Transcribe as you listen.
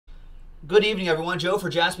Good evening, everyone. Joe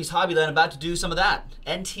for Jaspys Hobbyland, about to do some of that.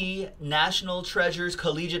 NT National Treasures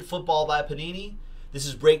Collegiate Football by Panini. This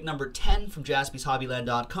is break number 10 from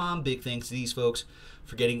JaspysHobbyland.com. Big thanks to these folks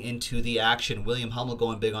for getting into the action. William Hummel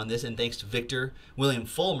going big on this, and thanks to Victor, William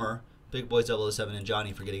Fulmer, Big Boys 007, and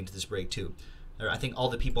Johnny for getting into this break too. I think all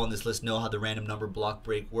the people on this list know how the random number block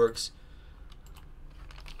break works,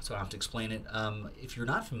 so I don't have to explain it. If you're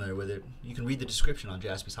not familiar with it, you can read the description on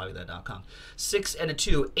JaspysHobbyland.com. 6 and a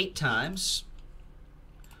 2, 8 times.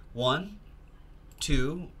 1,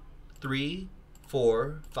 2, 3,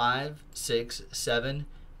 4, 5, 6, 7,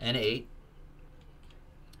 and 8.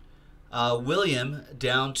 William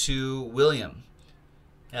down to William.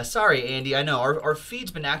 Yeah, sorry, Andy. I know our feed's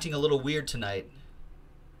been acting a little weird tonight.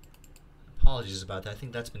 Apologies about that. I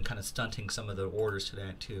think that's been kind of stunting some of the orders today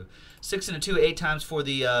too. 6 and a 2, 8 times for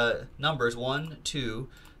the numbers. 1, 2,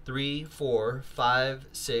 3, 4, 5,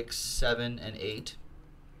 6, 7, and 8.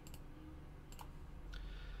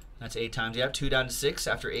 That's 8 times. You have 2 down to 6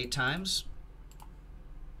 after 8 times.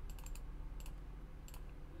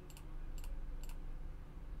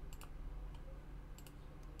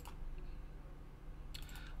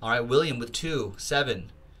 All right, William with 2,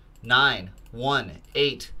 7, 9, 1,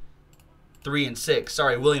 8, 3, and 6.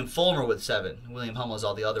 Sorry, William Fulmer with 7. William Hummel is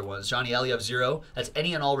all the other ones. Johnny L, you have 0. That's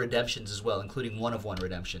any and all redemptions as well, including 1-of-1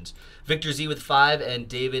 redemptions. Victor Z with 5, and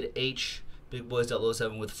David H, Big Boys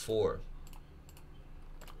 007 with 4.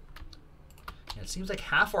 Yeah, it seems like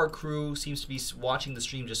half our crew seems to be watching the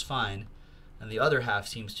stream just fine, and the other half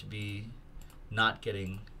seems to be not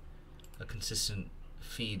getting a consistent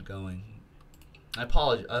feed going. I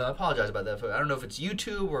apologize about that. I don't know if it's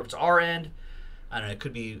YouTube or if it's our end. I don't know. It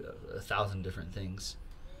could be 1,000 different things.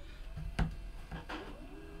 But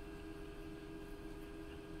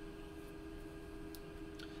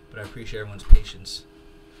I appreciate everyone's patience.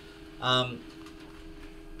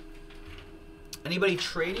 Anybody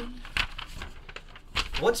trading?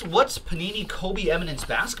 What's Panini Kobe Eminence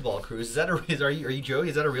Basketball Cruise? Is that are you Joey?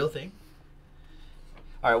 Is that a real thing?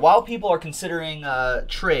 All right. While people are considering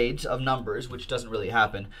trades of numbers, which doesn't really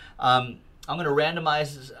happen, I'm going to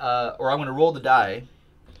randomize, or I'm going to roll the die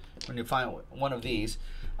when you find one of these.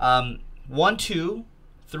 1, 2,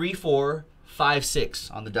 3, 4, 5,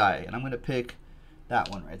 6 on the die, and I'm going to pick that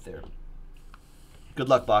one right there. Good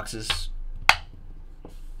luck, boxes.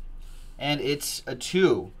 And it's a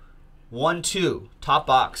 2. 1, 2, top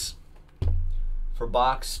box for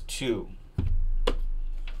box 2.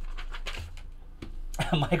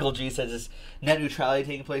 Michael G says, is net neutrality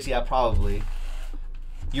taking place? Yeah, probably.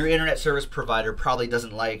 Your internet service provider probably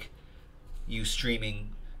doesn't like you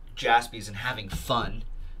streaming Jaspys and having fun,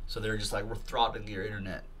 so they're just like, we're throttling your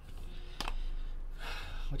internet.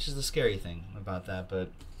 Which is the scary thing about that,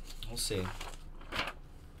 but we'll see.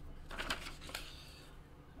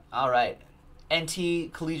 All right.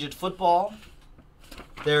 NT Collegiate Football.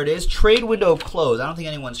 There it is. Trade window closed. I don't think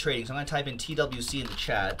anyone's trading, so I'm going to type in TWC in the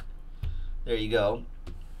chat. There you go.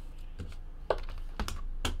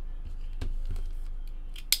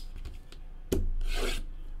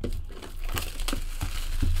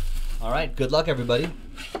 All right, good luck, everybody.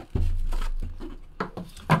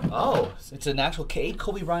 Oh, it's an actual 8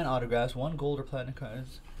 Kobe Bryant autographs, 1 gold or platinum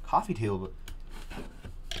cards. Coffee table.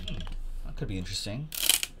 That could be interesting.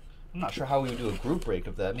 I'm not sure how we would do a group break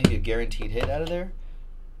of that. Maybe a guaranteed hit out of there.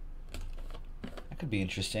 That could be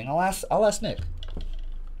interesting. I'll ask Nick.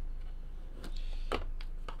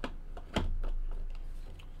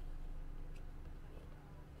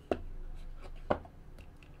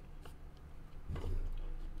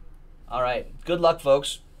 All right, good luck,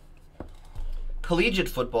 folks. Collegiate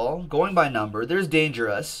football, going by number. There's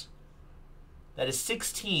Dangerous. That is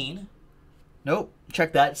 16. Nope,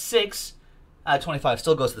 check that. 6 out of 25.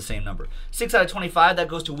 Still goes to the same number. 6 out of 25, that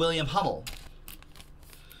goes to William Hummel.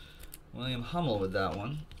 William Hummel with that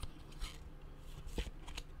one.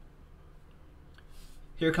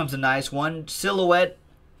 Here comes a nice one. Silhouette,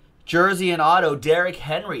 jersey and auto, Derrick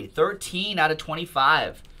Henry. 13 out of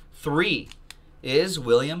 25. 3 is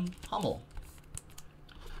William Hummel.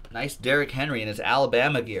 Nice Derrick Henry in his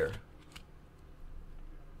Alabama gear.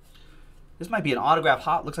 This might be an autograph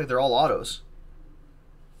hot. Looks like they're all autos.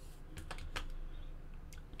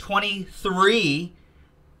 23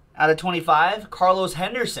 out of 25, Carlos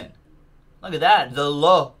Henderson. Look at that. The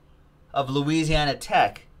low of Louisiana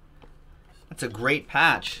Tech. That's a great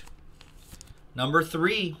patch. Number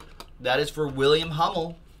 3, that is for William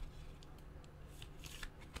Hummel.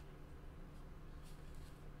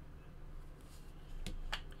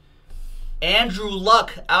 Andrew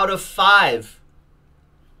Luck out of 5.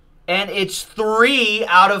 And it's 3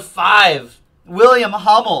 out of 5. William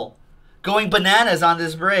Hummel going bananas on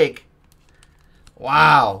this break.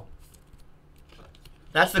 Wow.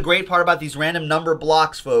 That's the great part about these random number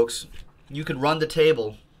blocks, folks. You can run the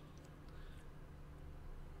table.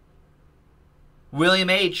 William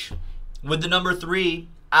H. with the number 3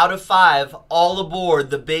 out of 5. All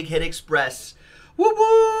aboard the Big Hit Express. Whoop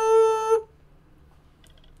whoop!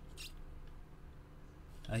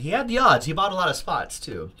 He had the odds. He bought a lot of spots,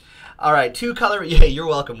 too. All right, 2-color. Yeah, you're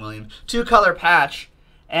welcome, William. 2-color patch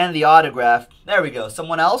and the autograph. There we go.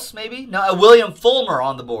 Someone else, maybe? No, William Fulmer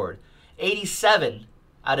on the board. 87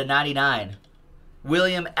 out of 99.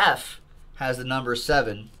 William F. has the number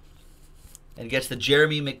 7 and gets the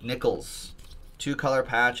Jeremy McNichols 2-color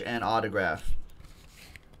patch and autograph.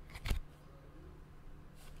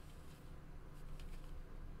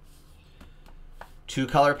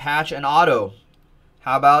 Two-color patch and auto.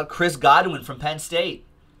 How about Chris Godwin from Penn State?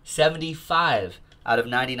 75 out of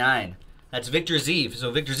 99. That's Victor Z. So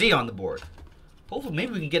Victor Z on the board. Hopefully,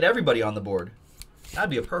 maybe we can get everybody on the board. That'd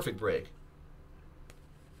be a perfect break.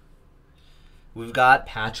 We've got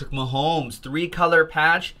Patrick Mahomes. 3-color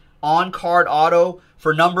patch. On-card auto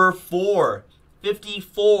for number 4.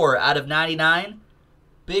 54 out of 99.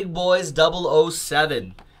 Big Boys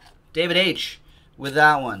 007. David H. with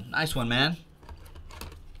that one. Nice one, man.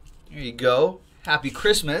 There you go. Happy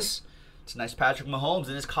Christmas. It's a nice Patrick Mahomes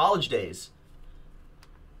in his college days.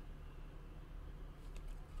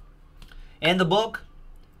 And the book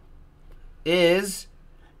is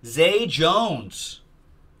Zay Jones.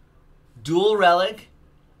 Dual relic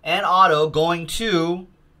and auto going to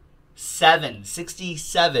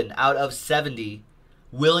 67 out of 70.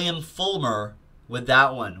 William Fulmer with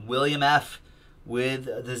that one. William F. with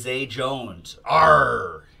the Zay Jones.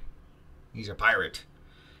 Arr! He's a pirate.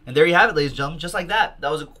 And there you have it, ladies and gentlemen, just like that. That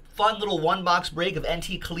was a fun little one-box break of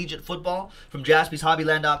NT Collegiate Football from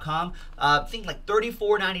JaspysHobbyland.com. I think like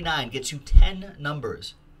 $34.99 gets you 10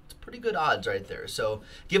 numbers. It's pretty good odds right there. So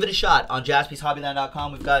give it a shot on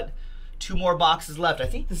JaspysHobbyland.com. We've got 2 more boxes left. I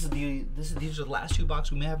think these are the last 2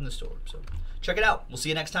 boxes we may have in the store. So check it out. We'll see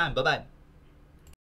you next time. Bye-bye.